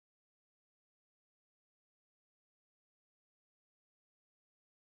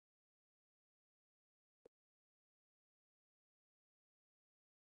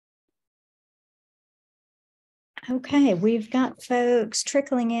Okay, we've got folks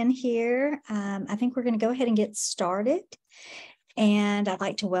trickling in here. I think we're going to go ahead and get started. And I'd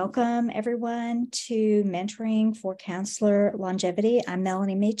like to welcome everyone to Mentoring for Counselor Longevity. I'm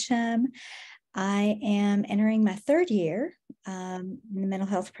Melanie Meacham. I am entering my third year in the mental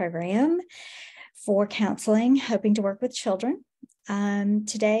health program for counseling, hoping to work with children.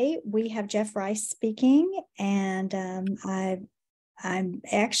 Today, we have Jeff Rice speaking, and I'm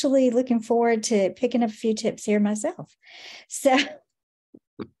actually looking forward to picking up a few tips here myself. So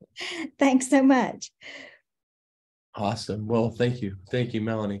thanks so much. Awesome. Well, thank you. Thank you,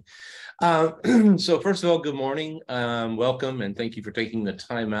 Melanie. So first of all, good morning. Welcome, and thank you for taking the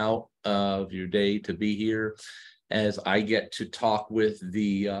time out of your day to be here as I get to talk with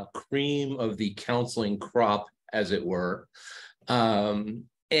the cream of the counseling crop, as it were.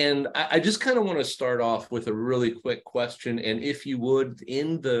 And I just kind of want to start off with a really quick question. And if you would,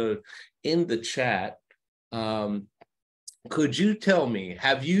 in the chat, could you tell me,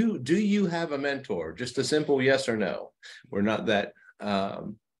 do you have a mentor? Just a simple yes or no. We're not that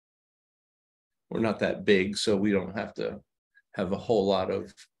big, so we don't have to have a whole lot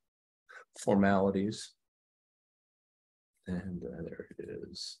of formalities. And there it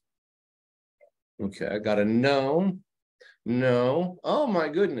is. Okay, I got a no. No. Oh my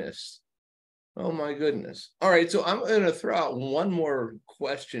goodness. Oh my goodness. All right, so I'm going to throw out one more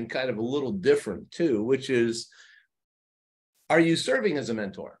question, kind of a little different too, which is, are you serving as a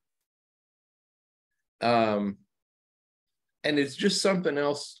mentor? And it's just something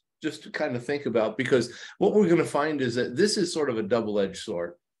else just to kind of think about, because what we're going to find is that this is sort of a double-edged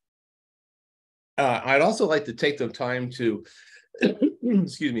sword. I'd also like to take the time to,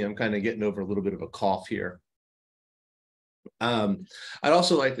 excuse me, I'm kind of getting over a little bit of a cough here. I'd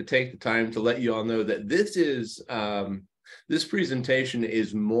also like to take the time to let you all know that this is this presentation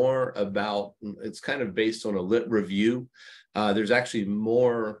is more about, it's kind of based on a lit review. There's actually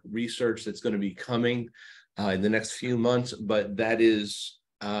more research that's going to be coming in the next few months, but that is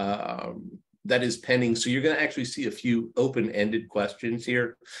pending. So you're going to actually see a few open-ended questions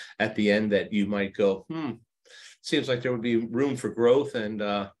here at the end that you might go, seems like there would be room for growth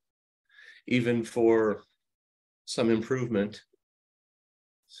and even for some improvement.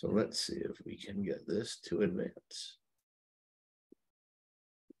 So let's see if we can get this to advance.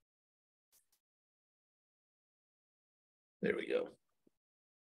 There we go.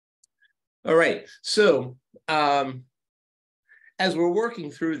 All right. So as we're working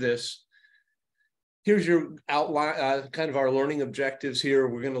through this, here's your outline, kind of our learning objectives here.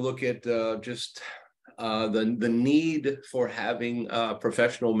 We're going to look at just the need for having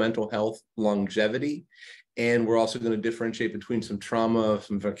professional mental health longevity. And we're also going to differentiate between some trauma,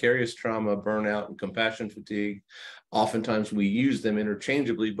 some vicarious trauma, burnout, and compassion fatigue. Oftentimes we use them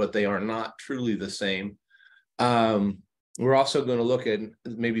interchangeably, but they are not truly the same. We're also going to look at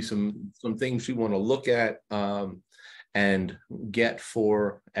maybe some things you want to look at and get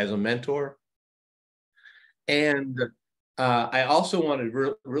for as a mentor. And I also want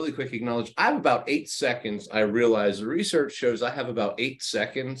to really quick acknowledge, I have about 8 seconds. I realize the research shows I have about 8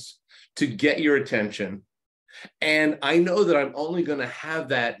 seconds to get your attention. And I know that I'm only going to have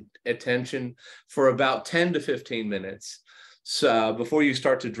that attention for about 10 to 15 minutes. So before you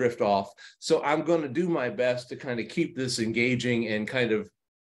start to drift off. So I'm going to do my best to kind of keep this engaging and kind of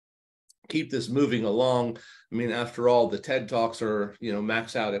keep this moving along. I mean, after all, the TED Talks are,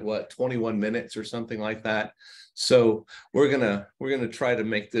 max out at what, 21 minutes or something like that. So we're gonna try to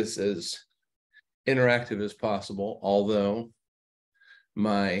make this as interactive as possible, although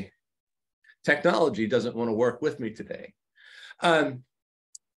my technology doesn't want to work with me today.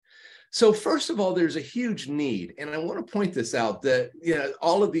 So first of all, there's a huge need, and I want to point this out that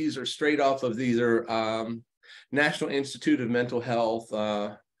all of these are straight off of these are National Institute of Mental Health,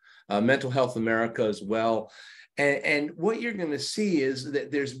 Mental Health America as well. And what you're going to see is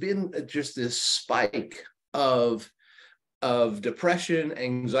that there's been just this spike of depression,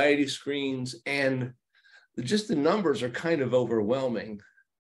 anxiety screens, and just the numbers are kind of overwhelming.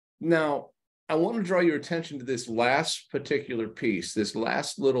 Now, I want to draw your attention to this last particular piece, this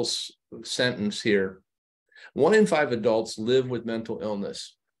last little sentence here. 1 in 5 adults live with mental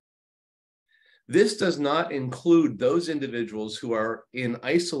illness. This does not include those individuals who are in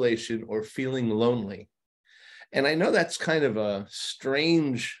isolation or feeling lonely. And I know that's kind of a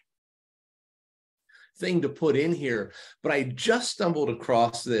strange thing to put in here, but I just stumbled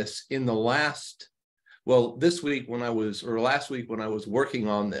across this in the last week when I was working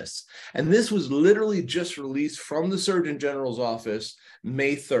on this. And this was literally just released from the Surgeon General's office,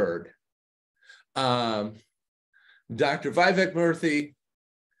 May 3rd. Dr. Vivek Murthy,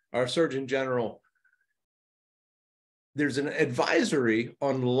 our Surgeon General, there's an advisory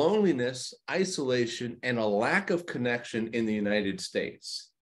on loneliness, isolation, and a lack of connection in the United States.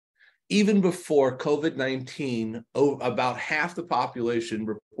 Even before COVID-19, about half the population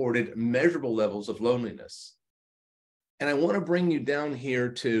reported measurable levels of loneliness. And I want to bring you down here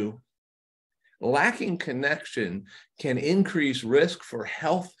to lacking connection can increase risk for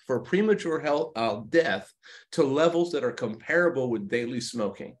premature death to levels that are comparable with daily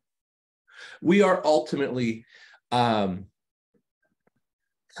smoking. We are ultimately herd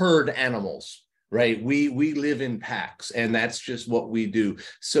animals, right? We live in packs, and that's just what we do.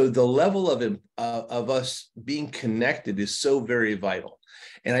 So the level of us being connected is so very vital.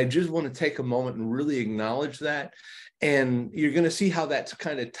 And I just want to take a moment and really acknowledge that. And you're going to see how that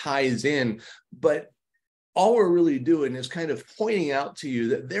kind of ties in. But all we're really doing is kind of pointing out to you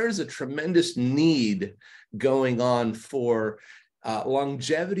that there is a tremendous need going on for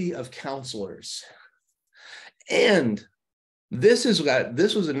longevity of counselors. And this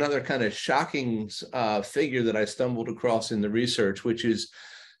was another kind of shocking figure that I stumbled across in the research, which is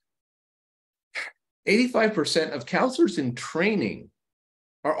 85% of counselors in training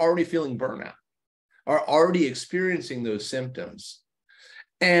are already feeling burnout, are already experiencing those symptoms.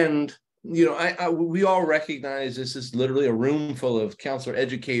 And, you know, we all recognize this is literally a room full of counselor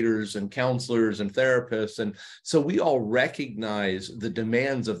educators and counselors and therapists. And so we all recognize the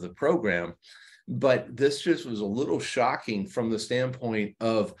demands of the program. But this just was a little shocking from the standpoint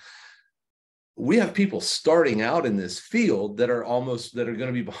of we have people starting out in this field that are going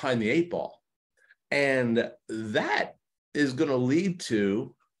to be behind the 8 ball. And that is going to lead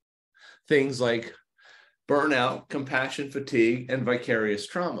to things like burnout, compassion fatigue, and vicarious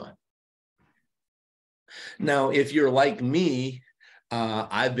trauma. Now, if you're like me,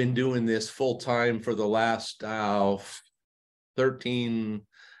 I've been doing this full time for the last 13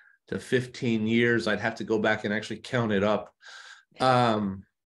 to 15 years. I'd have to go back and actually count it up.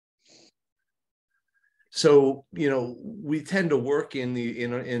 So, you know, we tend to work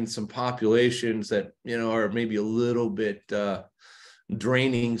in some populations that, you know, are maybe a little bit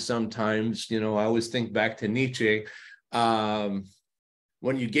draining sometimes. You know, I always think back to Nietzsche. When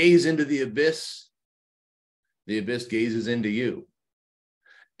you gaze into the abyss gazes into you.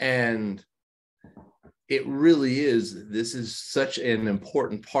 And it really is, this is such an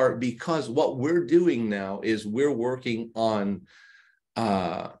important part, because what we're doing now is we're working on, you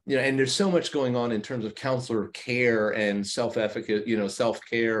know, and there's so much going on in terms of counselor care and self-efficacy, you know,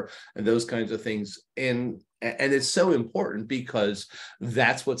 self-care and those kinds of things. And it's so important because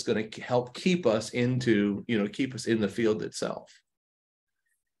that's what's going to help keep us keep us in the field itself.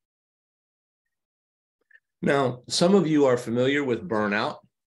 Now, some of you are familiar with burnout.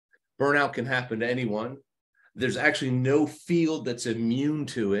 Burnout can happen to anyone. There's actually no field that's immune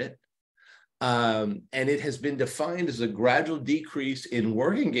to it. And it has been defined as a gradual decrease in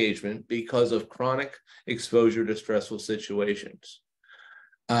work engagement because of chronic exposure to stressful situations.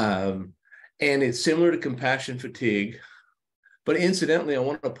 And it's similar to compassion fatigue. But incidentally, I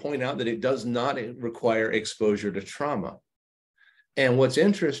want to point out that it does not require exposure to trauma. And what's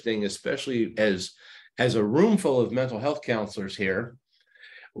interesting, especially as a room full of mental health counselors here,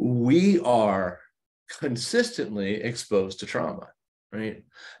 we are consistently exposed to trauma, right?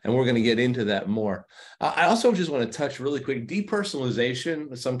 And we're going to get into that more. I also just want to touch really quick,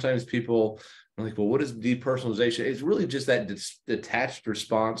 depersonalization. Sometimes people are like, well, what is depersonalization? It's really just that detached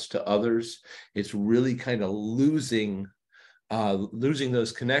response to others. It's really kind of losing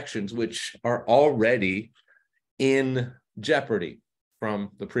those connections, which are already in jeopardy from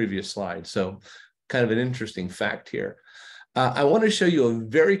the previous slide. So kind of an interesting fact here. I want to show you a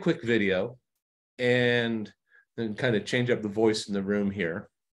very quick video and then kind of change up the voice in the room here.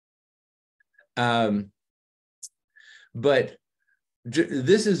 But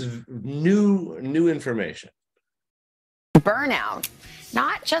this is new information. Burnout,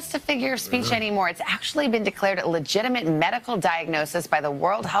 not just a figure of speech anymore. It's actually been declared a legitimate medical diagnosis by the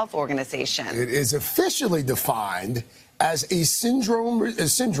World Health Organization. It is officially defined as a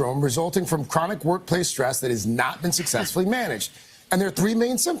syndrome resulting from chronic workplace stress that has not been successfully managed. And there are 3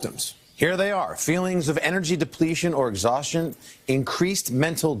 main symptoms. Here they are: feelings of energy depletion or exhaustion, increased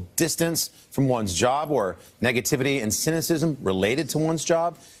mental distance from one's job or negativity and cynicism related to one's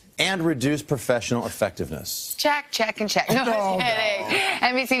job, and reduced professional effectiveness. Check, check, and check. No, I'm kidding.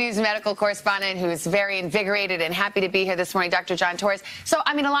 NBC News medical correspondent who is very invigorated and happy to be here this morning, Dr. John Torres. So,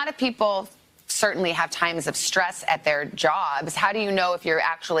 I mean, a lot of people certainly have times of stress at their jobs. How do you know if you're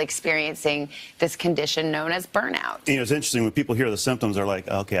actually experiencing this condition known as burnout? You know, it's interesting when people hear the symptoms, they're like,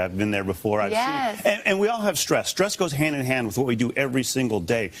 okay, I've been there before. I've Yes. seen. And we all have stress. Stress goes hand in hand with what we do every single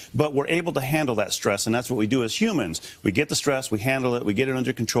day, but we're able to handle that stress, and that's what we do as humans. We get the stress, we handle it, we get it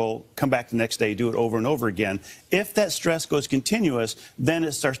under control, come back the next day, do it over and over again. If that stress goes continuous, then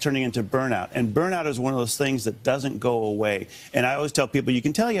it starts turning into burnout. And burnout is one of those things that doesn't go away. And I always tell people, you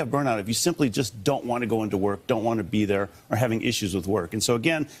can tell you have burnout if you simply just don't want to go into work, don't want to be there, or having issues with work. And so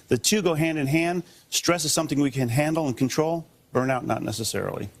again, the two go hand in hand. Stress is something we can handle and control. Burnout, not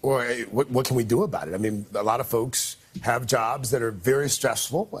necessarily. Or what can we do about it? I mean, a lot of folks have jobs that are very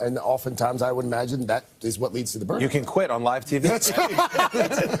stressful, and oftentimes I would imagine that is what leads to the burnout. You can quit on live TV. That's right.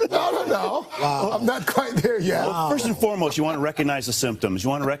 No. Wow. I'm not quite there yet. Well, first and foremost, you want to recognize the symptoms. You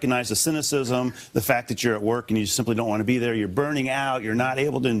want to recognize the cynicism, the fact that you're at work and you simply don't want to be there. You're burning out. You're not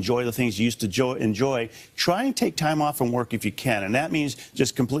able to enjoy the things you used to enjoy. Try and take time off from work if you can. And that means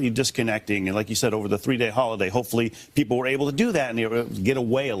just completely disconnecting. And like you said, over the 3-day holiday, hopefully people were able to do that and they were able to get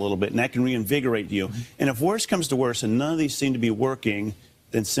away a little bit, and that can reinvigorate you. And if worse comes to worse and none of these seem to be working,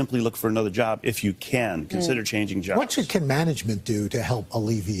 then simply look for another job if you can. Consider changing jobs. What can management do to help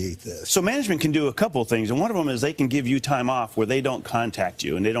alleviate this? So management can do a couple of things, and one of them is they can give you time off where they don't contact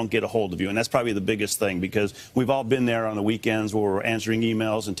you and they don't get a hold of you, and that's probably the biggest thing, because we've all been there on the weekends where we're answering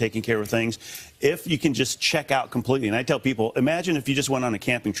emails and taking care of things. If you can just check out completely, and I tell people, imagine if you just went on a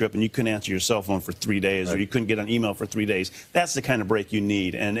camping trip and you couldn't answer your cell phone for 3 days, right, or you couldn't get an email for 3 days. That's the kind of break you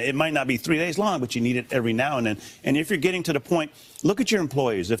need, and it might not be 3 days long, but you need it every now and then. And if you're getting to the point, look at your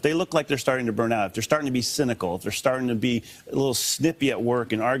employees. If they look like they're starting to burn out, if they're starting to be cynical, if they're starting to be a little snippy at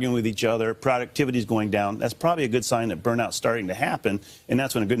work and arguing with each other, productivity is going down, that's probably a good sign that burnout's starting to happen, and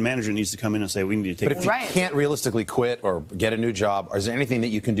that's when a good manager needs to come in and say, we need to take. But if you can't realistically quit or get a new job, is there anything that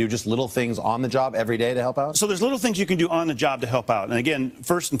you can do, just little things on the job every day to help out? So there's little things you can do on the job to help out. And again,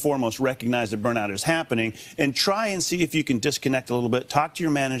 first and foremost, recognize that burnout is happening and try and see if you can disconnect a little bit. Talk to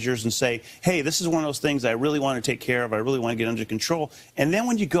your managers and say, hey, this is one of those things I really want to take care of. I really want to get under control. And then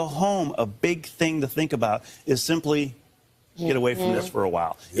when you go home, a big thing to think about is simply get away from this for a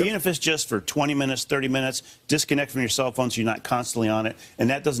while. Yep. Even if it's just for 20 minutes, 30 minutes, disconnect from your cell phone so you're not constantly on it. And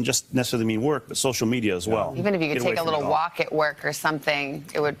that doesn't just necessarily mean work, but social media as well. Even if you could take a little walk at work or something,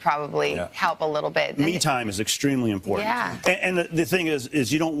 it would probably help a little bit. Me time is extremely important. Yeah. And the thing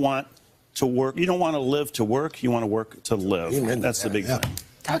is you don't want to work, you don't want to live to work, you want to work to live. Amen. That's the big thing.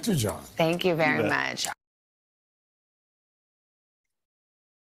 Dr. John. Thank you very much.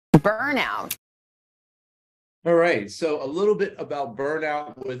 Burnout. All right, so a little bit about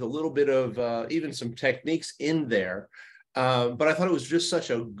burnout with a little bit of even some techniques in there, but I thought it was just such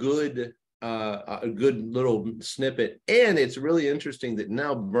a good little snippet, and it's really interesting that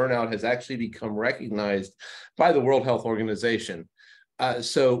now burnout has actually become recognized by the World Health Organization.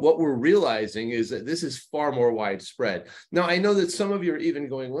 So what we're realizing is that this is far more widespread. Now, I know that some of you are even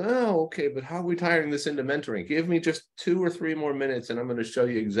going, well, okay, but how are we tying this into mentoring? Give me just 2 or 3 more minutes, and I'm going to show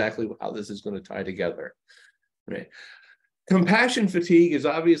you exactly how this is going to tie together. Right. Compassion fatigue is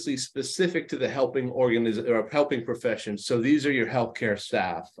obviously specific to the helping profession. So these are your healthcare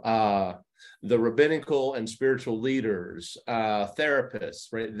staff, the rabbinical and spiritual leaders, therapists,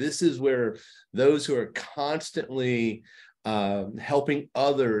 right? This is where those who are constantly helping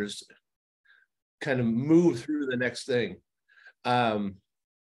others kind of move through the next thing.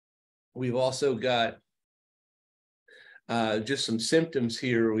 We've also got just some symptoms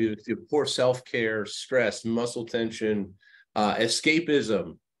here. We have poor self-care, stress, muscle tension,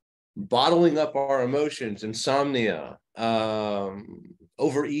 escapism, bottling up our emotions, insomnia,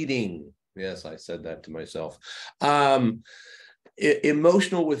 overeating. Yes, I said that to myself.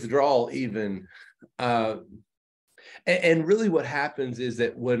 Emotional withdrawal even. And really what happens is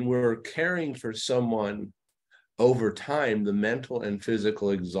that when we're caring for someone over time, the mental and physical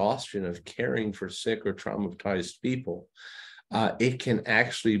exhaustion of caring for sick or traumatized people, it can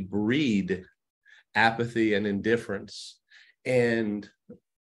actually breed apathy and indifference. And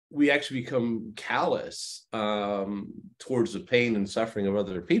we actually become callous towards the pain and suffering of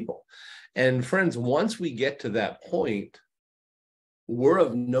other people. And friends, once we get to that point, we're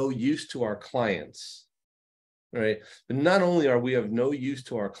of no use to our clients, right? But not only are we of no use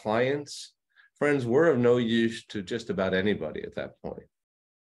to our clients, friends, we're of no use to just about anybody at that point,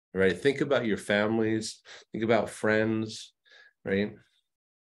 right? Think about your families, think about friends, right?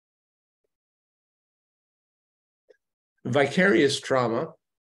 Vicarious trauma,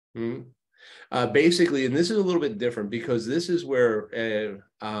 basically, and this is a little bit different because this is where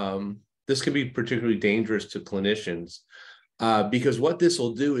this can be particularly dangerous to clinicians. Because what this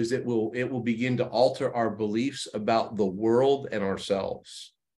will do is it will begin to alter our beliefs about the world and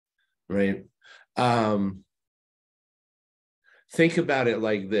ourselves, right? Think about it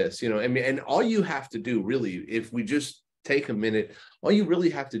like this, I mean, and all you have to do really, if we just take a minute, all you really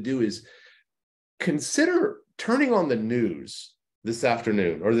have to do is consider turning on the news this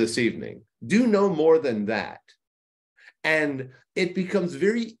afternoon or this evening. Do no more than that. And it becomes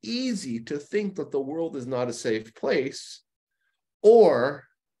very easy to think that the world is not a safe place, or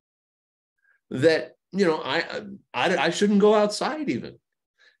that, I shouldn't go outside even.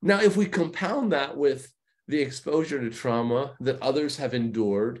 Now, if we compound that with the exposure to trauma that others have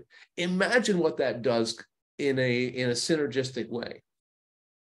endured, imagine what that does in a synergistic way.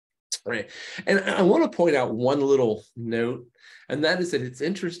 Right. And I want to point out one little note, and that is that it's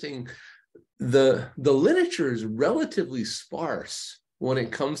interesting. The literature is relatively sparse when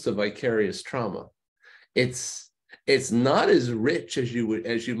it comes to vicarious trauma. It's not as rich as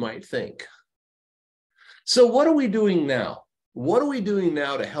you might think. So what are we doing now? What are we doing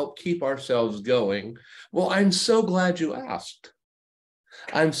now to help keep ourselves going? Well, I'm so glad you asked.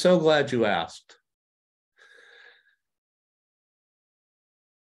 I'm so glad you asked.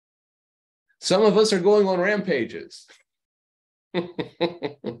 Some of us are going on rampages.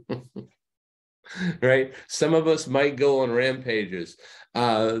 Right? Some of us might go on rampages.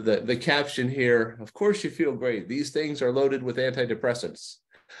 The caption here, of course you feel great. These things are loaded with antidepressants.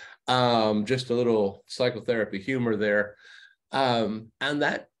 Just a little psychotherapy humor there. And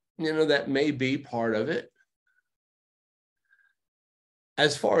that, that may be part of it.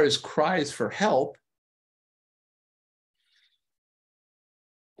 As far as cries for help,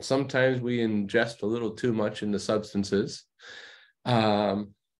 sometimes we ingest a little too much into substances.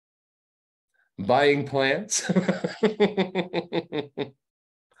 Buying plants.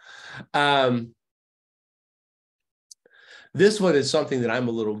 This one is something that I'm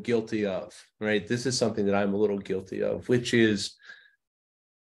a little guilty of, right? This is something that I'm a little guilty of, which is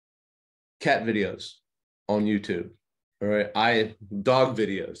cat videos on YouTube. All right, dog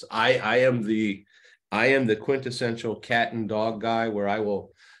videos. I am the quintessential cat and dog guy, where I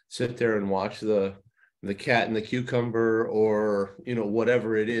will sit there and watch the cat and the cucumber, or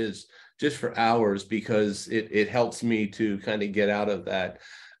whatever it is, just for hours, because it helps me to kind of get out of that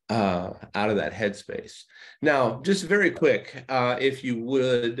headspace. Now, just very quick, if you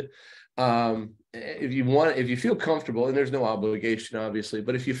would, if you feel comfortable, and there's no obligation, obviously,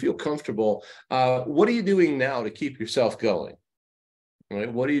 but if you feel comfortable, what are you doing now to keep yourself going?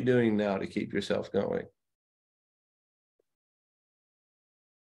 Right? What are you doing now to keep yourself going?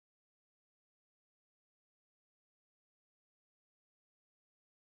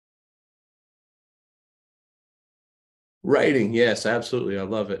 Writing, yes, absolutely. I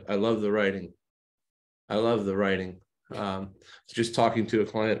love it. I love the writing. I love the writing. Just talking to a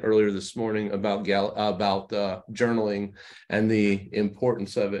client earlier this morning about journaling and the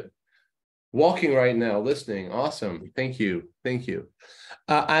importance of it. Walking right now, listening, awesome. Thank you, thank you.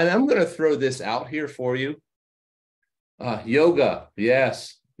 And I'm going to throw this out here for you. Yoga,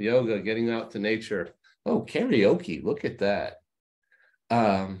 yes, yoga, getting out to nature. Oh, karaoke, look at that.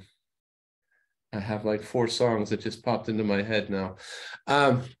 I have like 4 songs that just popped into my head now.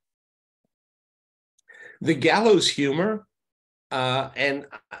 The gallows humor, and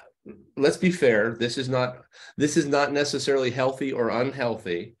let's be fair, this is not necessarily healthy or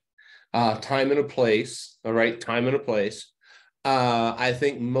unhealthy. Time and a place, all right, time and a place. I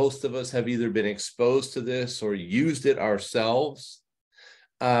think most of us have either been exposed to this or used it ourselves,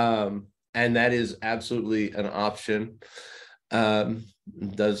 and that is absolutely an option.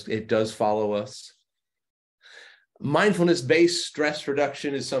 It does follow us. Mindfulness-based stress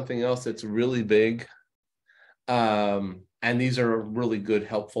reduction is something else that's really big. And these are really good,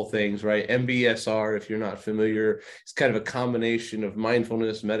 helpful things, right? MBSR, if you're not familiar, it's kind of a combination of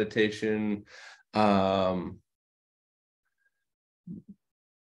mindfulness, meditation,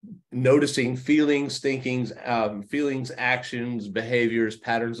 noticing feelings, thinkings, actions, behaviors,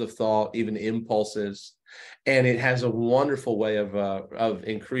 patterns of thought, even impulses. And it has a wonderful way of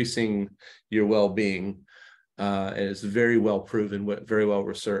increasing your well-being. And it's very well proven, very well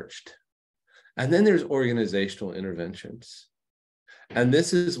researched. And then there's organizational interventions. And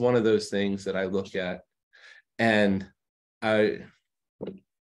this is one of those things that I look at, and I'm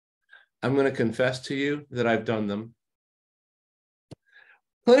going to confess to you that I've done them.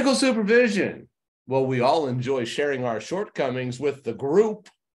 Clinical supervision. Well, we all enjoy sharing our shortcomings with the group.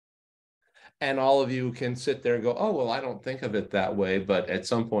 And all of you can sit there and go, oh, well, I don't think of it that way. But at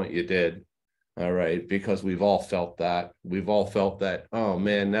some point you did. All right. Because we've all felt that. We've all felt that, oh,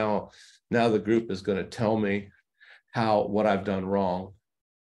 man, now the group is going to tell me what I've done wrong,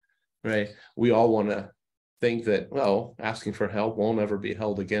 right? We all want to think that, well, asking for help won't ever be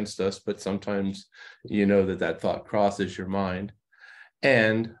held against us, but sometimes you know that thought crosses your mind.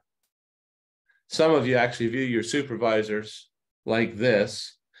 And some of you actually view your supervisors like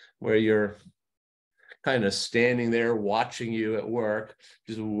this, where you're kind of standing there watching you at work,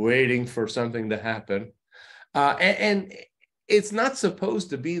 just waiting for something to happen. And it's not supposed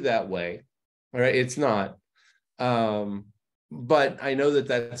to be that way, right? It's not. But I know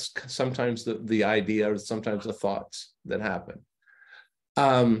that's sometimes the idea, or sometimes the thoughts that happen.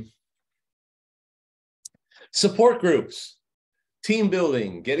 Support groups, team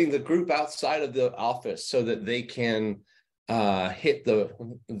building, getting the group outside of the office so that they can hit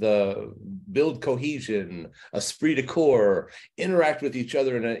the build cohesion, esprit de corps, interact with each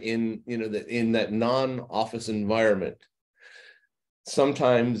other in that non-office environment.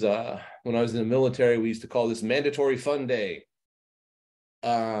 Sometimes when I was in the military, we used to call this mandatory fun day.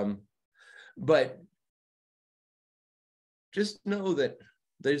 But just know that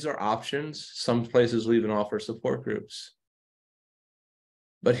these are options. Some places will even offer support groups.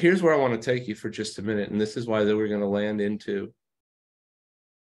 But here's where I want to take you for just a minute, and this is why we're going to land into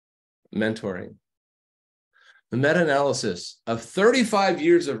mentoring. The meta-analysis of 35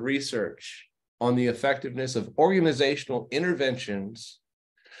 years of research on the effectiveness of organizational interventions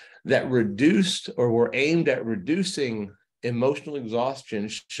that reduced or were aimed at reducing emotional exhaustion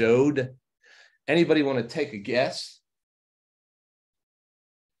showed. Anybody want to take a guess?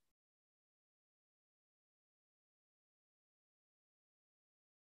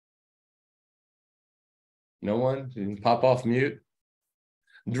 No one? You can pop off mute.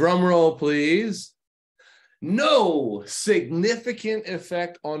 Drum roll, please. No significant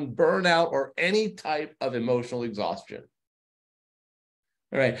effect on burnout or any type of emotional exhaustion.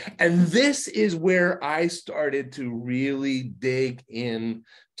 All right. And this is where I started to really dig into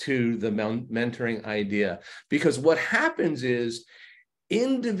the mentoring idea, because what happens is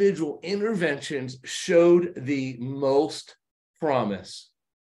individual interventions showed the most promise.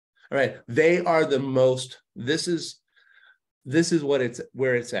 All right. They are the most, this is where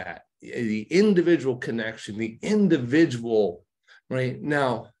it's at. The individual connection, the individual, right?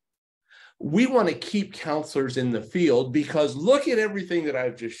 Now, we want to keep counselors in the field because look at everything that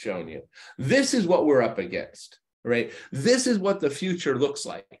I've just shown you. This is what we're up against, right? This is what the future looks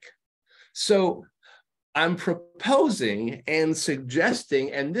like. So I'm proposing and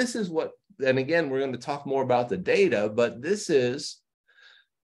suggesting, and this is what, and again, we're going to talk more about the data, but this is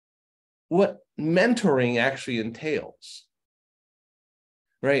what mentoring actually entails,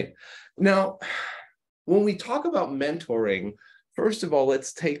 right? Now, when we talk about mentoring, first of all,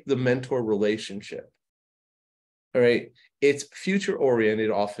 let's take the mentor relationship. All right. It's future oriented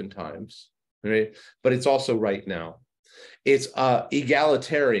oftentimes, right? But it's also right now. It's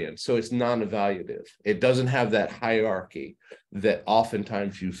egalitarian, so it's non-evaluative. It doesn't have that hierarchy that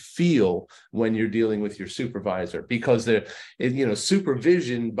oftentimes you feel when you're dealing with your supervisor, because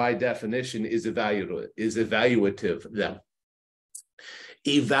supervision by definition is evaluative.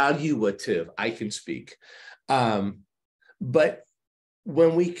 Evaluative, I can speak. But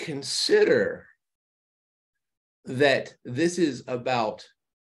when we consider that this is about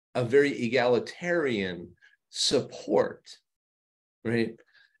a very egalitarian support, right?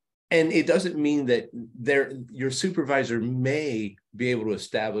 And it doesn't mean that your supervisor may be able to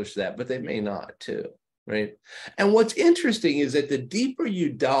establish that, but they may not too, right? And what's interesting is that the deeper you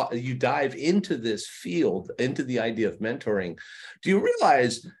dive into this field, into the idea of mentoring, do you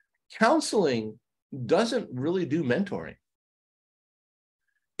realize counseling doesn't really do mentoring?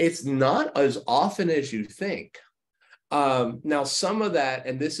 It's not as often as you think. Now, some of that,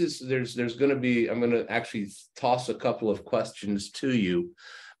 and this is, there's going to be, I'm going to actually toss a couple of questions to you.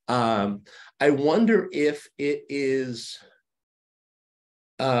 I wonder if it is,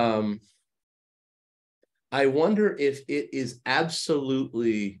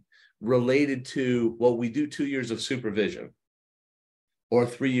 absolutely related to, well, we do 2 years of supervision or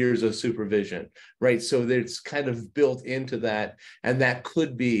 3 years of supervision, right? So it's kind of built into that, and that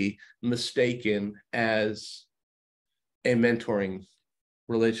could be mistaken as a mentoring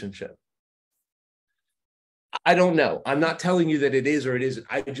relationship. I don't know. I'm not telling you that it is or it isn't.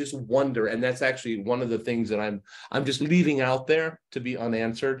 I just wonder, and that's actually one of the things that I'm just leaving out there to be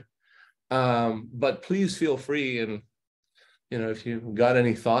unanswered. But please feel free, and if you've got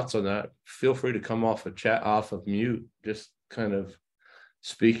any thoughts on that, feel free to come off of mute. Just kind of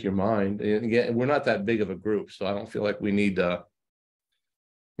speak your mind. And again, we're not that big of a group, so I don't feel like we need to.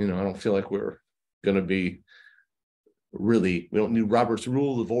 I don't feel like we're going to be we don't need Robert's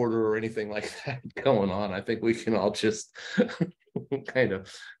Rule of Order or anything like that going on. I think we can all just kind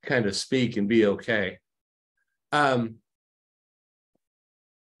of speak and be okay.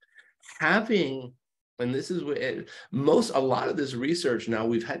 Having, and this is what a lot of this research now,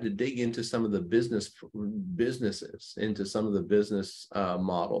 we've had to dig into some of the businesses, into some of the business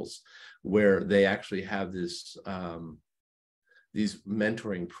models where they actually have this these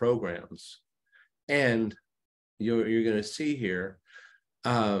mentoring programs. And you're going to see here,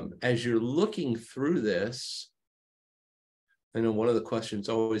 as you're looking through this, I know one of the questions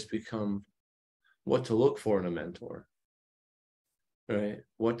always become what to look for in a mentor, right?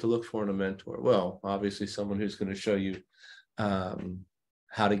 What to look for in a mentor? Well, obviously someone who's going to show you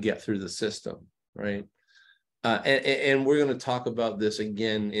how to get through the system, right? And we're going to talk about this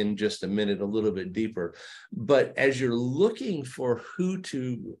again in just a minute, a little bit deeper. But as you're looking for who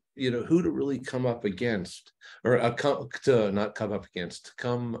to really come up against, or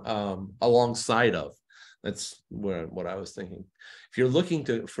come alongside of, that's what I was thinking. If you're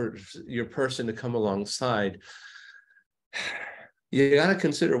looking for your person to come alongside, you got to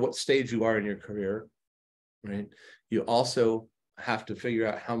consider what stage you are in your career, right? You also have to figure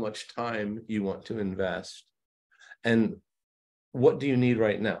out how much time you want to invest. And what do you need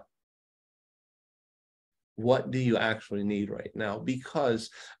right now? What do you actually need right now? Because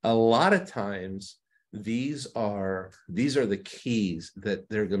a lot of times these are the keys that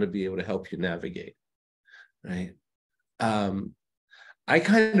they're going to be able to help you navigate, right? I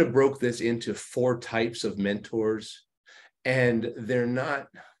kind of broke this into 4 types of mentors, and they're not,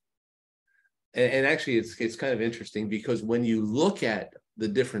 and actually it's kind of interesting because when you look at the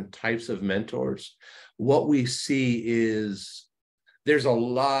different types of mentors, what we see is there's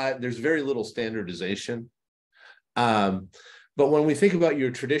very little standardization. But when we think about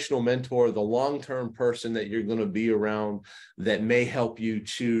your traditional mentor, the long-term person that you're going to be around that may help you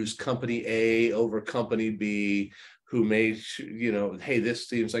choose company A over company B, who may, hey, this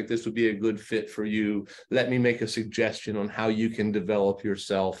seems like this would be a good fit for you. Let me make a suggestion on how you can develop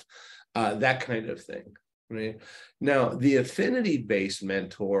yourself, that kind of thing. Right? Now, the affinity-based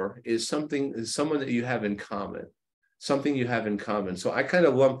mentor is someone that you have in common, something you have in common. So I kind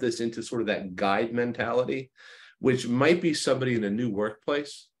of lump this into sort of that guide mentality, which might be somebody in a new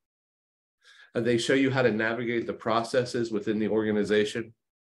workplace. They show you how to navigate the processes within the organization.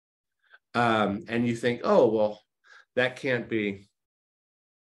 And you think, oh, well, that can't be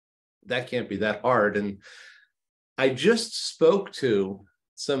that hard. And I just spoke to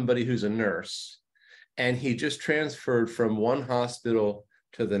somebody who's a nurse, and he just transferred from one hospital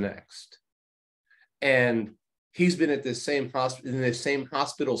to the next. And he's been at this same hospital, in the same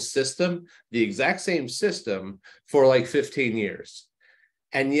hospital system, the exact same system, for like 15 years.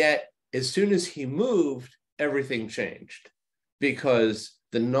 And yet, as soon as he moved, everything changed because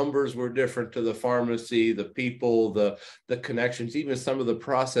the numbers were different to the pharmacy, the people, the connections, even some of the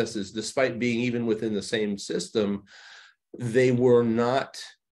processes, despite being even within the same system, they were not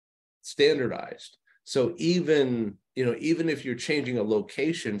standardized. So even if you're changing a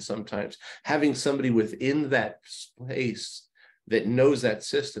location, sometimes having somebody within that place that knows that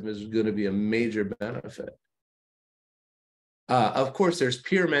system is going to be a major benefit. Of course, there's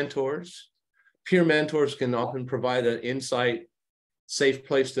peer mentors. Peer mentors can often provide an insight, safe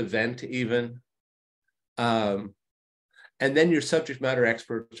place to vent even. And then your subject matter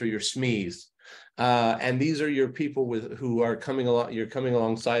experts or your SMEs. And these are your people who are coming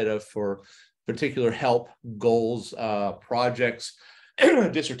alongside of for particular help, goals, projects,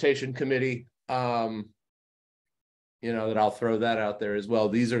 dissertation committee, that I'll throw that out there as well.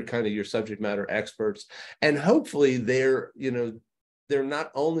 These are kind of your subject matter experts. And hopefully they're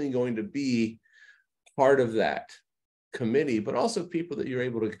not only going to be part of that committee, but also people that you're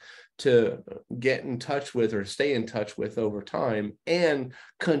able to get in touch with or stay in touch with over time and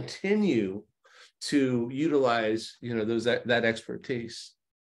continue to utilize, that expertise.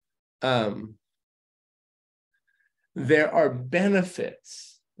 There are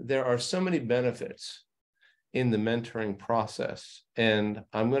benefits. There are so many benefits in the mentoring process. And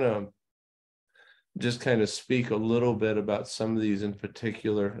I'm going to just kind of speak a little bit about some of these in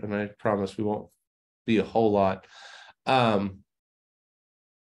particular, and I promise we won't be a whole lot.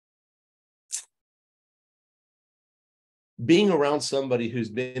 Being around somebody who's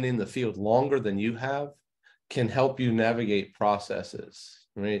been in the field longer than you have can help you navigate processes.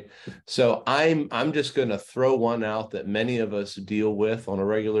 Right. So I'm just going to throw one out that many of us deal with on a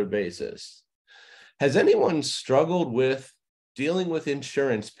regular basis. Has anyone struggled with dealing with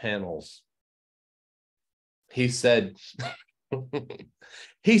insurance panels? He said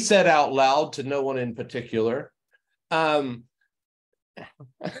out loud to no one in particular,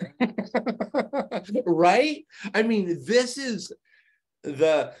 Right? I mean, this is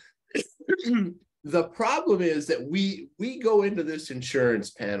the the problem is that we go into this insurance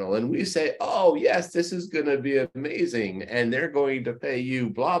panel and we say, oh yes, this is going to be amazing, and they're going to pay you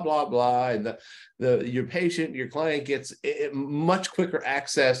blah blah blah, and your patient, your client gets much quicker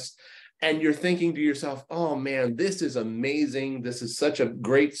access, and you're thinking to yourself, oh man, this is amazing, this is such a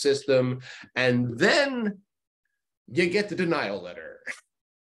great system, and then you get the denial letter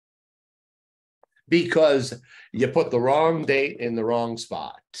because you put the wrong date in the wrong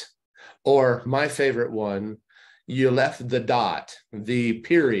spot. Or my favorite one, you left the dot, the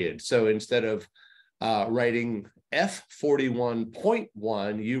period. So instead of writing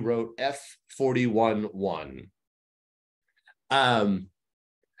F41.1, you wrote F41.1. And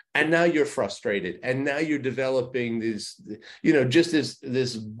now you're frustrated. And now you're developing this, just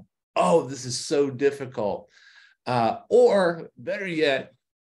this, oh, this is so difficult. Or better yet,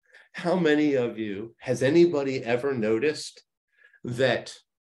 how many of you, has anybody ever noticed that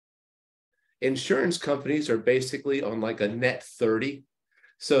insurance companies are basically on like a net 30?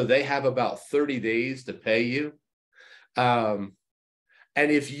 So they have about 30 days to pay you. And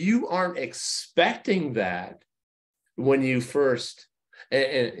if you aren't expecting that when you first,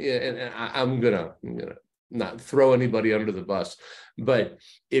 and I'm gonna not throw anybody under the bus, but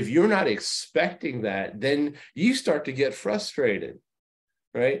if you're not expecting that, then you start to get frustrated.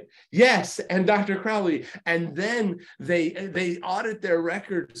 Right? Yes, and Dr. Crowley, and then they audit their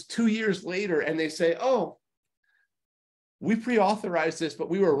records 2 years later, and they say, "Oh, we pre-authorized this, but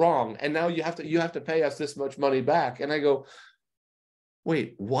we were wrong, and now you have to pay us this much money back." And I go,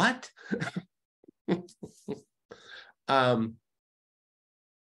 "Wait, what?"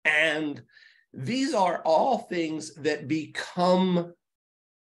 And these are all things that become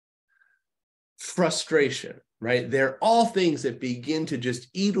frustration. Right? They're all things that begin to just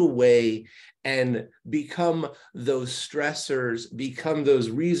eat away and become those stressors, become those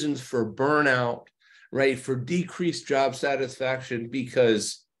reasons for burnout, right? For decreased job satisfaction,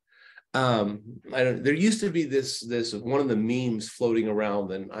 because there used to be this one of the memes floating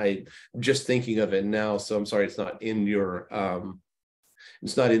around, and I just thinking of it now, so I'm sorry it's not in your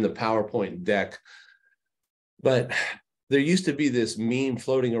it's not in the PowerPoint deck, but there used to be this meme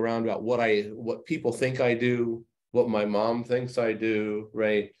floating around about what people think I do, what my mom thinks I do,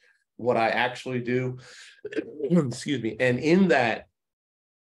 right? What I actually do. Excuse me. And in that,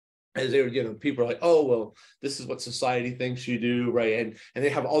 as they were, people are like, oh, well, this is what society thinks you do, right? And they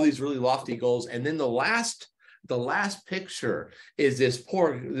have all these really lofty goals. And then the last picture is this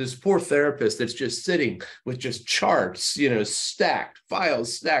poor therapist that's just sitting with just charts, stacked,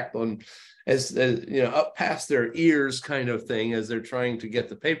 files stacked on, as up past their ears kind of thing, as they're trying to get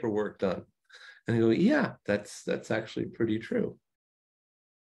the paperwork done. And I go, yeah, that's actually pretty true.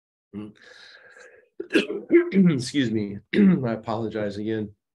 Excuse me. I apologize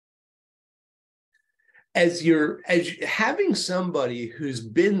again. As you're having somebody who's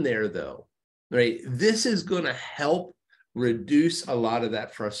been there though, right? This is going to help reduce a lot of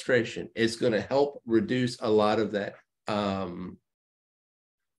that frustration. It's going to help reduce a lot of that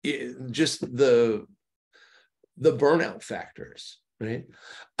just the burnout factors, right?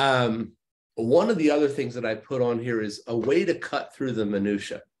 One of the other things that I put on here is a way to cut through the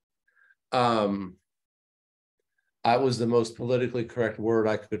minutia. I was the most politically correct word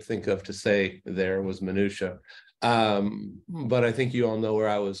I could think of to say there was minutia. But I think you all know where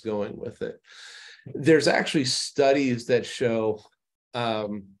I was going with it. There's actually studies that show,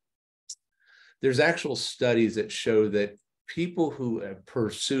 there's actual studies that show that people who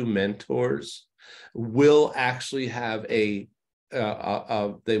pursue mentors will actually have they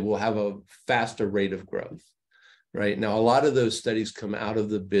will have a faster rate of growth, right? Now, a lot of those studies come out of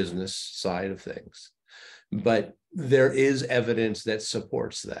the business side of things, but there is evidence that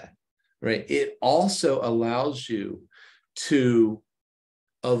supports that, right? It also allows you to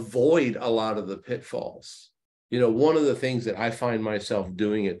avoid a lot of the pitfalls. One of the things that I find myself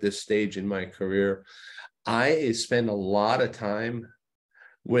doing at this stage in my career, I spend a lot of time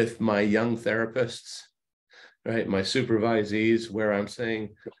with my young therapists, right? My supervisees, where I'm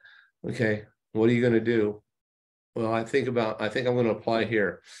saying, okay, what are you going to do? Well, I think I'm going to apply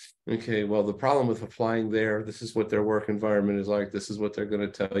here. Okay, well, the problem with applying there, this is what their work environment is like. This is what they're going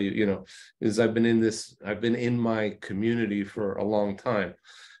to tell you, is I've been in my community for a long time.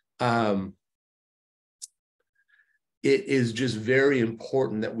 It is just very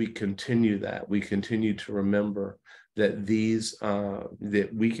important that we continue that. We continue to remember that that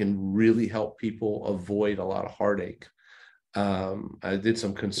we can really help people avoid a lot of heartache. I did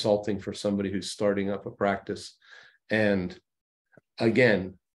some consulting for somebody who's starting up a practice, And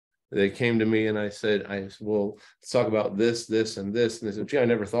again, they came to me and I said, well, let's talk about this, this, and this. And they said, gee, I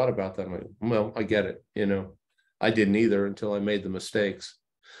never thought about that. I'm like, well, I get it. I didn't either until I made the mistakes.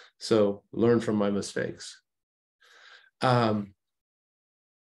 So learn from my mistakes.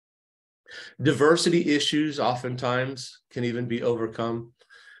 Diversity issues oftentimes can even be overcome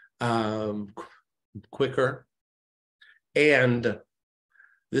quicker. And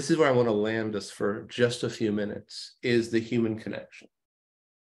this is where I want to land us for just a few minutes, is the human connection.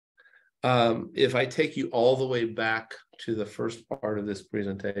 If I take you all the way back to the first part of this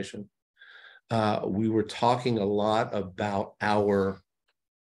presentation, we were talking a lot about our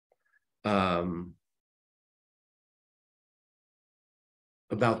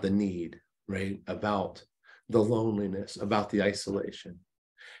about the need, right? About the loneliness, about the isolation.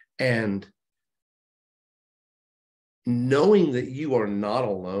 And knowing that you are not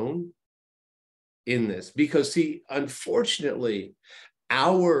alone in this, because see, unfortunately,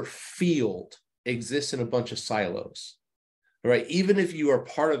 our field exists in a bunch of silos, right? Even if you are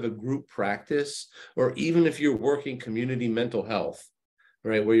part of a group practice, or even if you're working community mental health,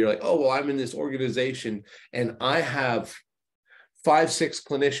 right? Where you're like, oh, well, I'm in this organization and I have 5-6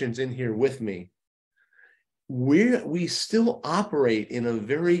 clinicians in here with me. We still operate in a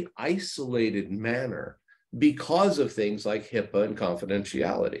very isolated manner because of things like HIPAA and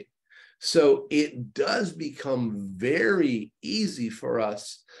confidentiality. So it does become very easy for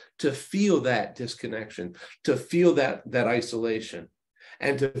us to feel that disconnection, to feel that isolation,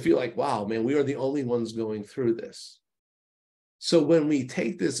 and to feel like, wow, man, we are the only ones going through this. So when we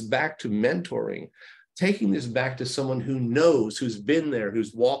take this back to mentoring, taking this back to someone who knows, who's been there,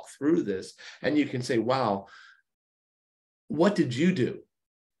 who's walked through this, and you can say, wow, what did you do?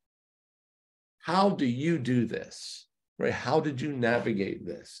 How do you do this, right? How did you navigate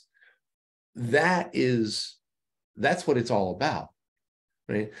this? That's what it's all about,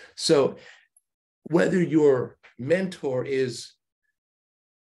 right? So whether your mentor is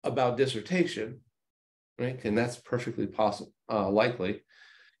about dissertation, right? And that's perfectly possible, likely.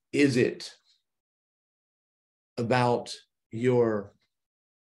 Is it about your,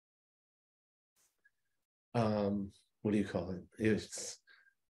 what do you call it? If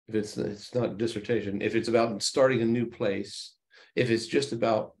it's not dissertation, if it's about starting a new place, if it's just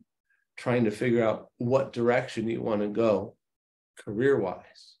about trying to figure out what direction you want to go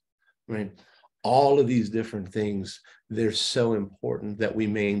career-wise, right? All of these different things, they're so important that we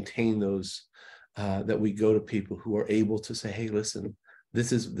maintain those, that we go to people who are able to say, hey, listen,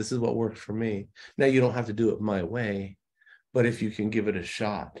 this is what worked for me. Now, you don't have to do it my way, but if you can give it a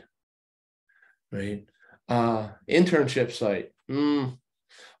shot, right? Internship site.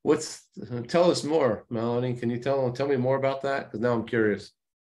 Tell us more, Melanie. Can you tell me more about that? Because now I'm curious.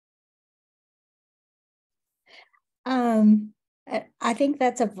 I think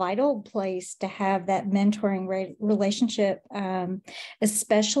that's a vital place to have that mentoring relationship,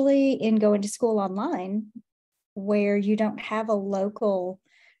 especially in going to school online, where you don't have a local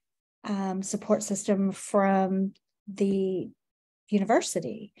support system from the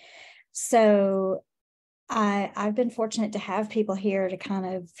university. So I've been fortunate to have people here to kind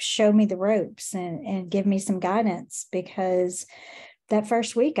of show me the ropes and give me some guidance, because that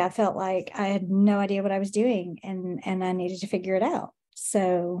first week I felt like I had no idea what I was doing, and I needed to figure it out.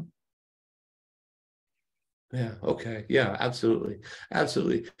 So yeah, okay. Yeah, absolutely.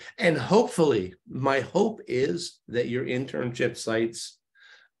 Absolutely. And hopefully, my hope is that your internship sites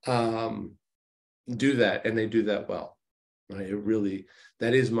do that, and they do that well. Right?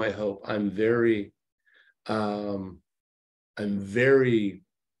 That is my hope. I'm very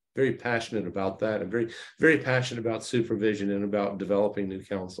very passionate about that. I'm very, very passionate about supervision and about developing new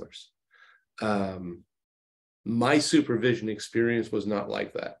counselors. My supervision experience was not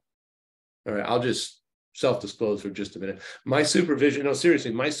like that. All right, I'll just self-disclose for just a minute. My supervision, no,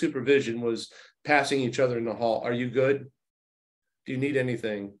 seriously, my supervision was passing each other in the hall. Are you good? Do you need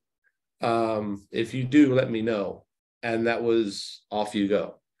anything? If you do, let me know. And that was off you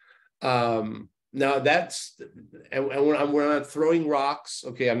go. Now that's, and we're not throwing rocks.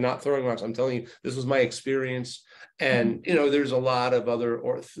 Okay, I'm not throwing rocks. I'm telling you, this was my experience. And, there's a lot of other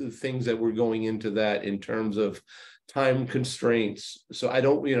things that we're going into that in terms of time constraints. So I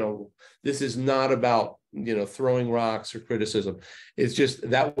don't, this is not about, throwing rocks or criticism. It's just,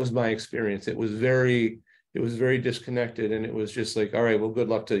 that was my experience. It was very disconnected, and it was just like, all right, well, good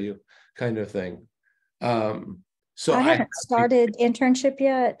luck to you kind of thing. So I haven't started internship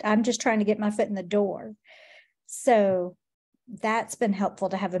yet. I'm just trying to get my foot in the door. So that's been helpful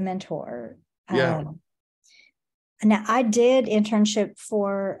to have a mentor. Yeah. Now I did internship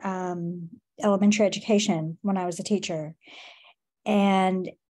for elementary education when I was a teacher. And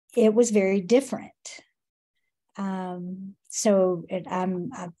it was very different. I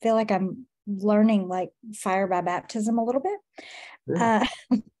feel like I'm learning like fire by baptism a little bit. Yeah.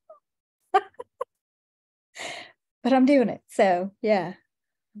 But I'm doing it. So, yeah.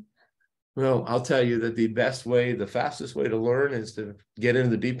 Well, I'll tell you that the fastest way to learn is to get into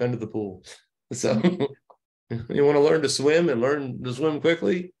the deep end of the pool. So you want to learn to swim and learn to swim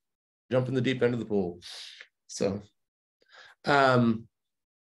quickly, jump in the deep end of the pool. So I'm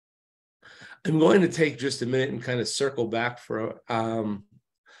going to take just a minute and kind of circle back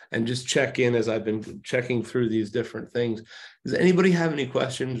and just check in as I've been checking through these different things. Does anybody have any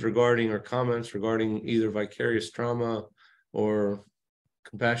questions regarding or comments regarding either vicarious trauma or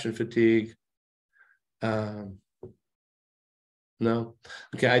compassion fatigue? No?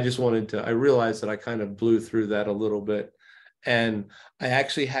 Okay, I realized that I kind of blew through that a little bit. And I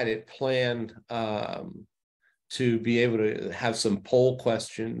actually had it planned to be able to have some poll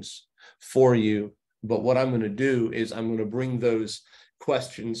questions for you. But what I'm going to do is I'm going to bring those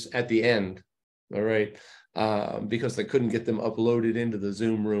questions at the end, all right? Because I couldn't get them uploaded into the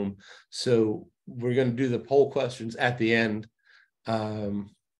Zoom room. So we're going to do the poll questions at the end.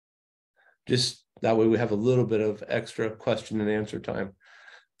 Just that way we have a little bit of extra question and answer time.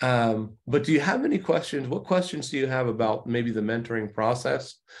 But do you have any questions? What questions do you have about maybe the mentoring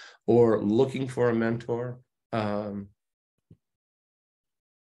process or looking for a mentor?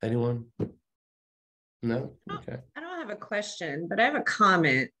 Anyone? No? Okay. I don't have a question, but I have a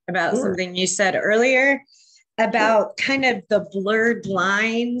comment about Sure. something you said earlier about kind of the blurred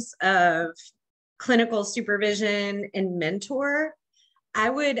lines of clinical supervision and mentor.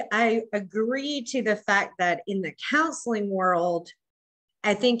 I agree to the fact that in the counseling world,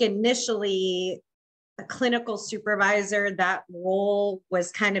 I think initially a clinical supervisor, that role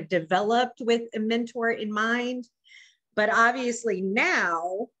was kind of developed with a mentor in mind. But obviously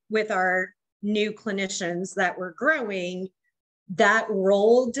now with our new clinicians that we're growing, that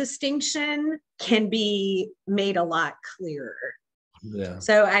role distinction can be made a lot clearer. Yeah.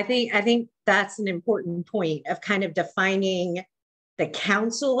 So I think that's an important point of kind of defining the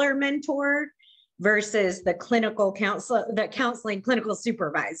counselor mentor versus the clinical counselor, the counseling clinical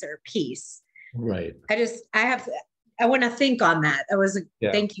supervisor piece. Right. I want to think on that.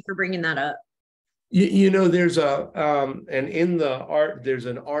 Thank you for bringing that up. There's and in there's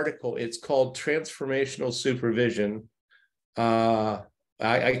an article, it's called Transformational Supervision. I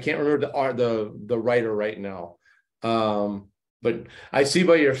can't remember the writer right now. But I see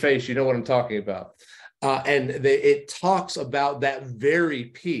by your face, you know what I'm talking about. And it talks about that very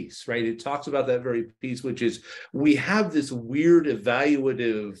piece, right? It talks about that very piece, which is we have this weird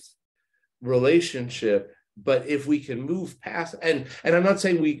evaluative relationship, but if we can move past, and I'm not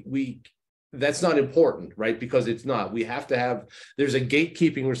saying we that's not important, right? Because it's not. We have to have, there's a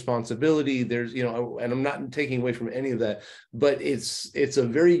gatekeeping responsibility. There's, and I'm not taking away from any of that, but it's a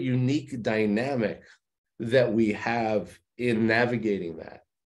very unique dynamic that we have in navigating that.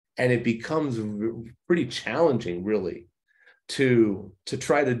 And it becomes pretty challenging, really, to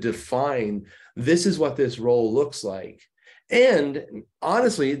try to define, this is what this role looks like. And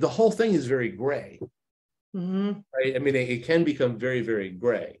honestly, the whole thing is very gray, right? I mean, it can become very, very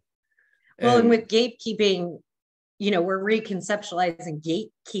gray. Well, and with gatekeeping, we're reconceptualizing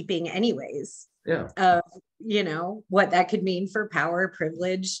gatekeeping anyways. Yeah. Of, what that could mean for power,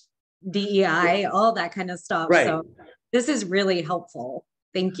 privilege, DEI, all that kind of stuff. Right. So this is really helpful.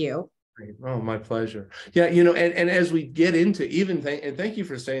 Thank you. Oh, my pleasure. Yeah, and as we get into and thank you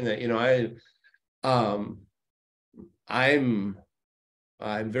for saying that.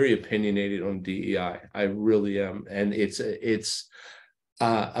 I'm very opinionated on DEI. I really am, and it's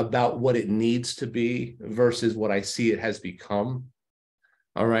about what it needs to be versus what I see it has become.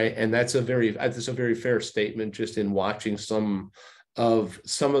 All right, and that's a very fair statement. Just in watching some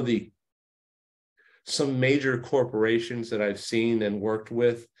major corporations that I've seen and worked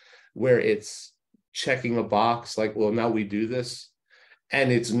with, where it's checking a box like, well, now we do this,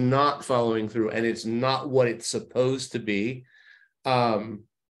 and it's not following through, and it's not what it's supposed to be.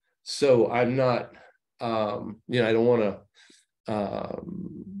 So I'm not, I don't want to.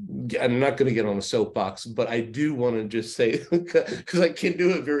 I'm not going to get on a soapbox, but I do want to just say, because I can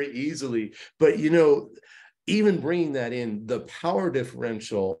do it very easily, but even bringing that in, the power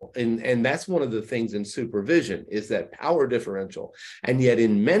differential, and that's one of the things in supervision is that power differential. And yet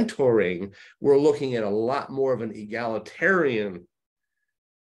in mentoring, we're looking at a lot more of an egalitarian.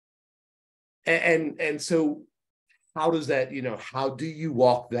 And so how does that, how do you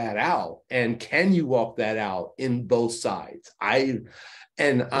walk that out? And can you walk that out in both sides? And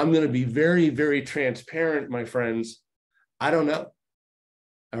I'm going to be very, very transparent, my friends. I don't know.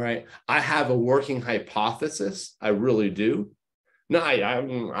 All right. I have a working hypothesis. I really do. No, I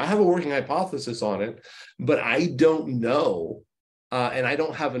have a working hypothesis on it, but I don't know. And I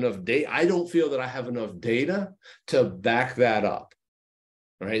don't have enough data. I don't feel that I have enough data to back that up.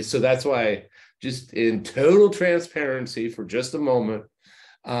 All right. So that's why, just in total transparency for just a moment,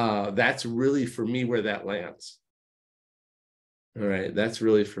 that's really for me where that lands. All right. That's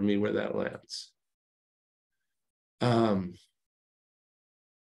really for me where that lands.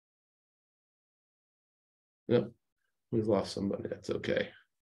 Yep. We've lost somebody. That's okay.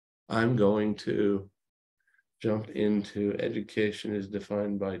 I'm going to jump into education is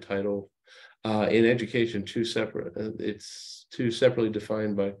defined by title. In education, it's two separately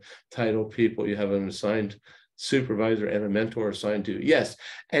defined by title people. You have an assigned supervisor and a mentor assigned to. Yes,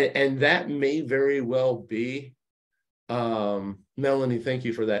 and that may very well be, Melanie, thank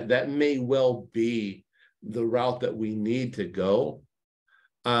you for that. That may well be the route that we need to go.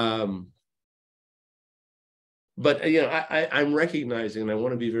 But I'm recognizing, and I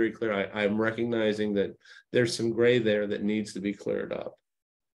want to be very clear, I'm recognizing that there's some gray there that needs to be cleared up.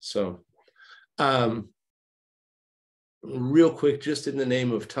 So real quick, just in the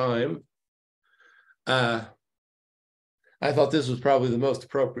name of time, I thought this was probably the most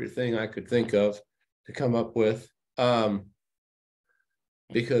appropriate thing I could think of to come up with,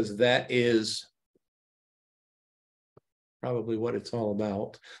 because that is probably what it's all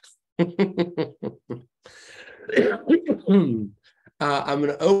about. I'm going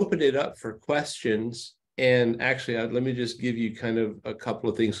to open it up for questions, and actually let me just give you kind of a couple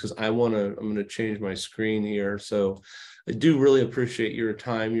of things, because I'm going to change my screen here. So I do really appreciate your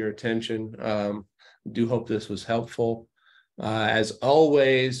time, your attention. Do hope this was helpful. As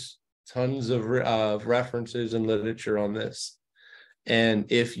always, tons of references and literature on this. And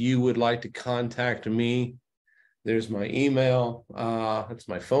if you would like to contact me, there's my email. That's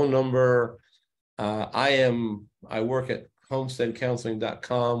my phone number. I work at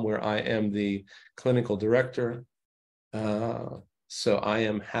homesteadcounseling.com, where I am the clinical director. So I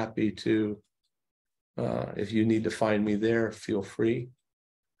am happy to, if you need to find me there, feel free.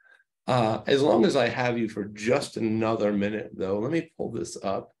 As long as I have you for just another minute, though, let me pull this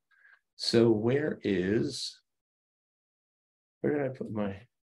up. So where did I put my,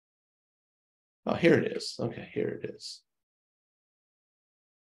 oh, here it is. Okay, here it is.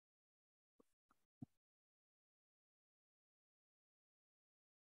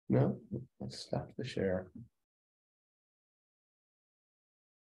 No, let's stop the share.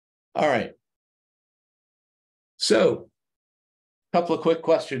 All right. So, a couple of quick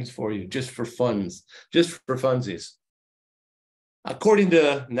questions for you, just for funsies. According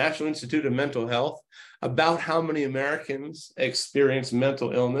to National Institute of Mental Health, about how many Americans experienced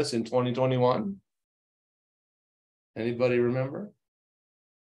mental illness in 2021? Anybody remember?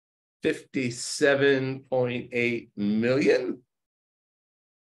 57.8 million.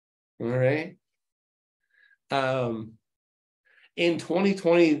 All right. In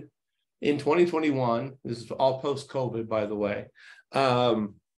 2021, this is all post-COVID, by the way,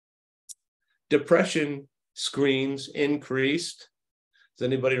 depression screens increased. Does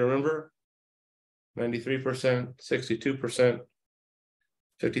anybody remember? 93%, 62%,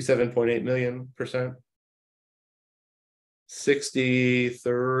 57.8 million percent,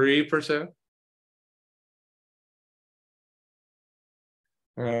 63%.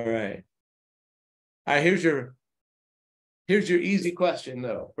 All right. All right, here's your easy question,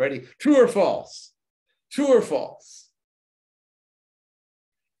 though. Ready? True or false? True or false?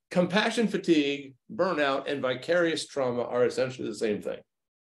 Compassion fatigue, burnout, and vicarious trauma are essentially the same thing.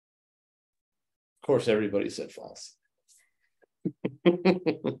 Of course, everybody said false.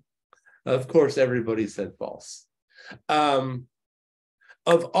 Of course, everybody said false. Of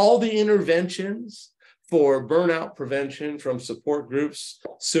all the interventions for burnout prevention, from support groups,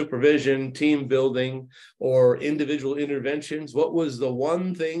 supervision, team building, or individual interventions, what was the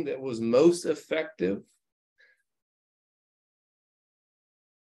one thing that was most effective?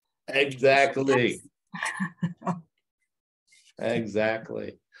 Exactly.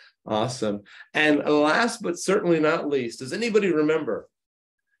 Exactly. Awesome. And last but certainly not least, does anybody remember?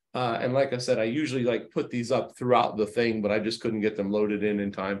 And like I said, I usually put these up throughout the thing, but I just couldn't get them loaded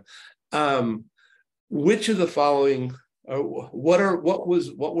in time. Which of the following, what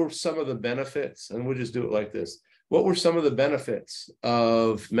were some of the benefits? And we'll just do it like this. What were some of the benefits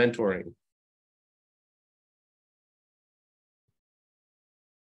of mentoring?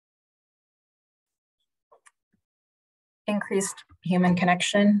 increased human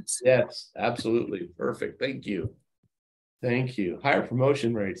connection. Yes, absolutely. Perfect. Thank you. Thank you. Higher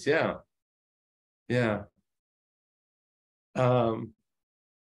promotion rates. Yeah. Yeah.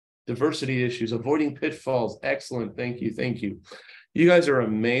 Diversity issues, avoiding pitfalls. Excellent. Thank you. Thank you. You guys are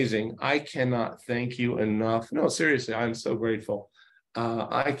amazing. I cannot thank you enough. No, seriously, I'm so grateful.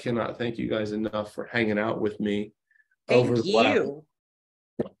 I cannot thank you guys enough for hanging out with me over Thank the last you.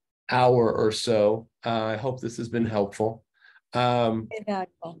 hour or so. I hope this has been helpful.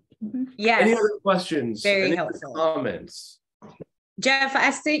 Valuable. Yes. Any other questions? Very Any helpful. other comments? Jeff, I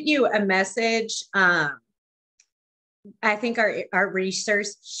sent you a message. I think our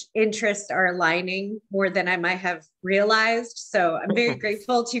research interests are aligning more than I might have realized. So I'm very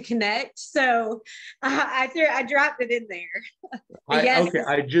grateful to connect. So I dropped it in there. Okay,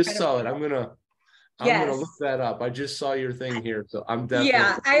 I just saw it. I'm gonna Yes. look that up. I just saw your thing here, so I'm definitely.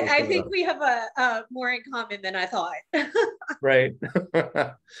 Yeah, I think we have a more in common than I thought. Right.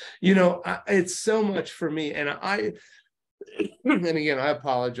 You know, it's so much for me, and and again, I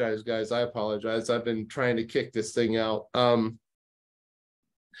apologize, guys. I apologize. I've been trying to kick this thing out.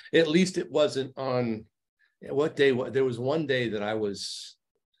 At least it wasn't on what day. There was one day that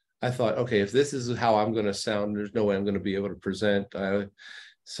I thought, okay, if this is how I'm going to sound, there's no way I'm going to be able to present.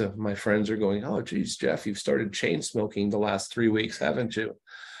 So my friends are going, oh, geez, Jeff, you've started chain smoking the last 3 weeks, haven't you?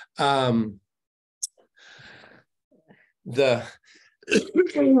 I'm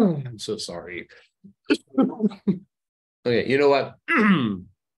so sorry. Okay, you know what?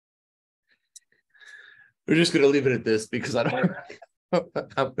 We're just going to leave it at this because I don't.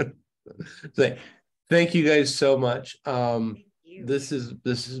 I'm going to say thank you guys so much. This has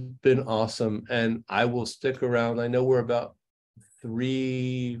been awesome, and I will stick around. I know we're about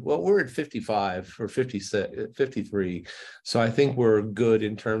we're at 55 or 56, 53, so I think we're good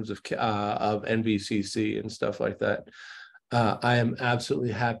in terms of NVCC and stuff like that. I am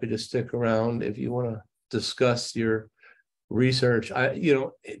absolutely happy to stick around if you want to discuss your research.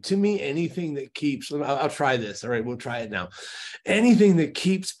 To me, anything that keeps, I'll try this. All right, we'll try it now. Anything that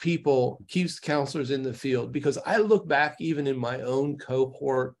keeps counselors in the field, because I look back even in my own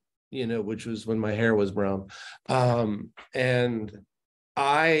cohort, which was when my hair was brown. And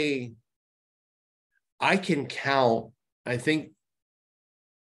I can count, I think,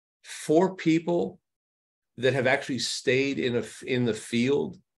 4 people that have actually stayed in the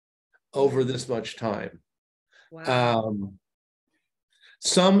field over this much time. Wow.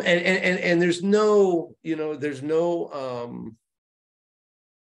 Some and there's no,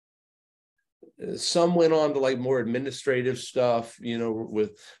 some went on to like more administrative stuff,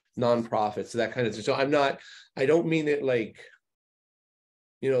 with nonprofits, that kind of thing. So I don't mean it like,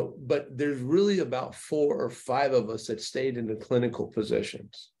 but there's really about 4 or 5 of us that stayed in the clinical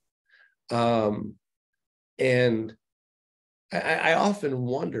positions. And I often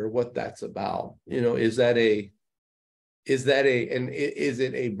wonder what that's about. Is it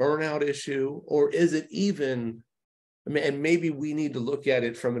a burnout issue, or is it even, and maybe we need to look at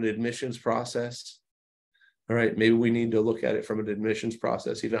it from an admissions process. All right, maybe we need to look at it from an admissions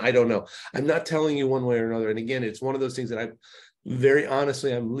process. Even, I don't know. I'm not telling you one way or another. And again, it's one of those things that I'm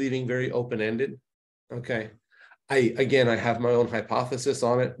leaving very open-ended. Okay. I have my own hypothesis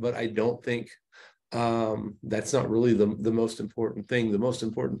on it, but I don't think that's not really the most important thing. The most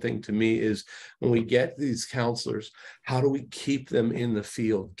important thing to me is when we get these counselors, how do we keep them in the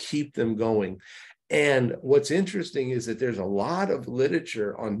field, keep them going? And what's interesting is that there's a lot of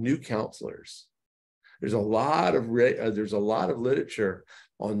literature on new counselors. There's a lot of literature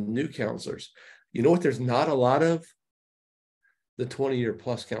on new counselors. You know what? There's not a lot of the 20-year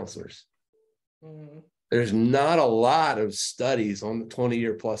plus counselors. Mm-hmm. There's not a lot of studies on the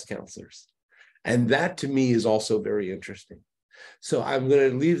 20-year plus counselors. And that to me is also very interesting. So I'm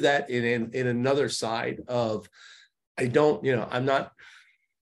going to leave that in another side of, I don't have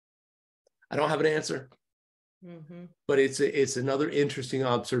an answer, but it's another interesting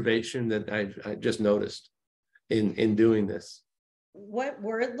observation that I just noticed in doing this. What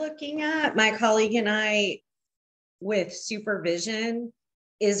we're looking at, my colleague and I, with supervision,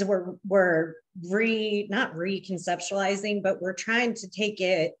 is we're not reconceptualizing, but we're trying to take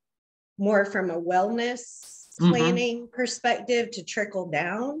it more from a wellness planning perspective to trickle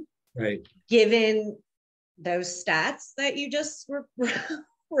down, right? Given those stats that you just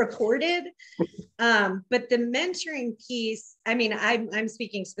reported. But the mentoring piece, I'm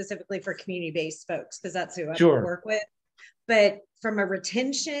speaking specifically for community-based folks because that's who I work with. But from a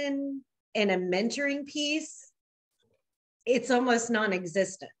retention and a mentoring piece, it's almost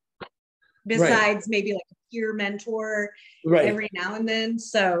non-existent. Besides maybe like a peer mentor every now and then.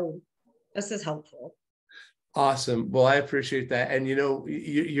 So this is helpful. Awesome. Well, I appreciate that. And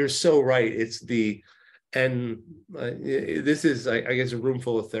you're so right. This is, I guess, a room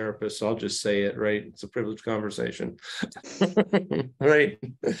full of therapists. So I'll just say it, right? It's a privileged conversation, right?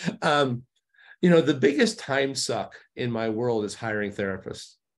 The biggest time suck in my world is hiring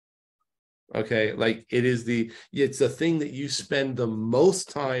therapists. Okay, like it's the thing that you spend the most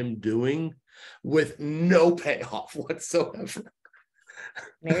time doing with no payoff whatsoever.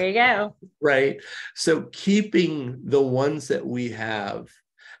 There you go. Right. So keeping the ones that we have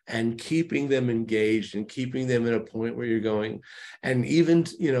and keeping them engaged and keeping them at a point where you're going, and even,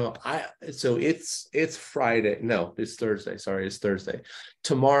 so it's Friday. No, it's Thursday. Sorry, it's Thursday.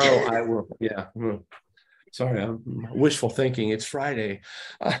 Tomorrow I will. Yeah. Sorry, I'm wishful thinking. It's Friday.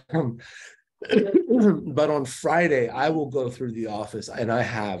 But on Friday, I will go through the office, and I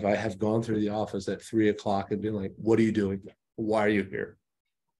have gone through the office at 3:00 and been like, what are you doing? Why are you here?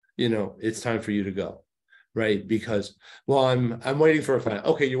 It's time for you to go. Right. Because, well, I'm waiting for a client.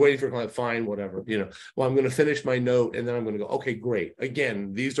 Okay, you're waiting for a client. Fine, whatever. Well, I'm going to finish my note and then I'm going to go, okay, great.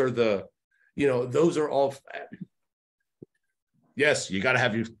 Again, these are those are all. Yes, you got to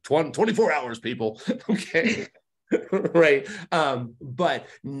have your 24 hours, people. Okay. Right. But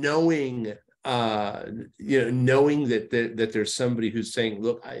knowing that there's somebody who's saying,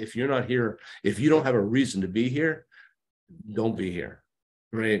 look, if you're not here, if you don't have a reason to be here, don't be here.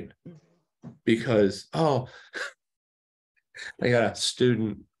 Right. Because, I got a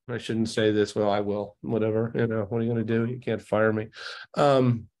student, I shouldn't say this, well, I will, whatever, what are you going to do? You can't fire me.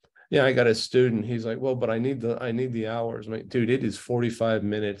 I got a student, he's like, well, but I need the hours. I'm like, dude, it is 45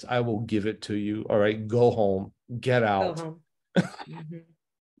 minutes. I will give it to you. All right, go home, get out. Go home.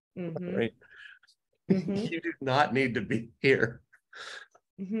 Mm-hmm. Right. Mm-hmm. You do not need to be here.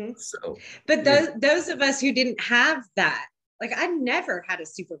 Mm-hmm. So, but those of us who didn't have that, like, I never had a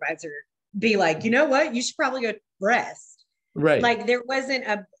supervisor be like, you know what, you should probably go rest. Right. Like, it wasn't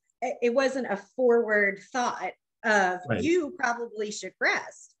a forward thought of you probably should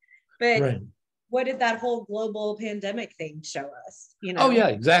rest. But what did that whole global pandemic thing show us? Oh yeah,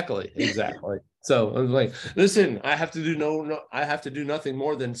 exactly. So I was like, listen, I have to do nothing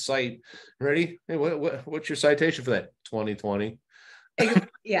more than cite. Ready? Hey, what's your citation for that? 2020.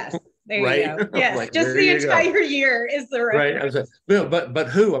 Yes. There you go. Yes, like, just the entire year is the record. Right. I was like, no, but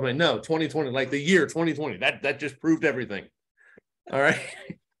who? I mean, no, 2020, like the year 2020. That just proved everything. All right.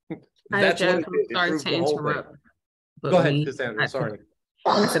 That's what it sorry to interrupt. Go ahead, Cassandra. Sorry.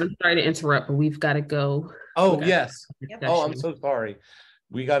 I said I'm sorry to interrupt, but we've got to go. Oh, yes. Oh, I'm so sorry.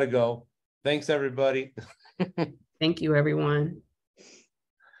 We got to go. Thanks, everybody. Thank you, everyone.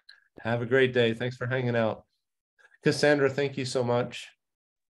 Have a great day. Thanks for hanging out. Cassandra, thank you so much.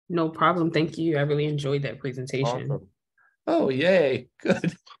 No problem. Thank you. I really enjoyed that presentation. Awesome. Oh, yay.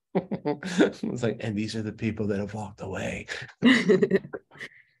 Good. It's like, and these are the people that have walked away.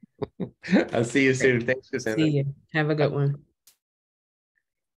 I'll see you soon. Thanks, Cassandra. See you. Have a good one.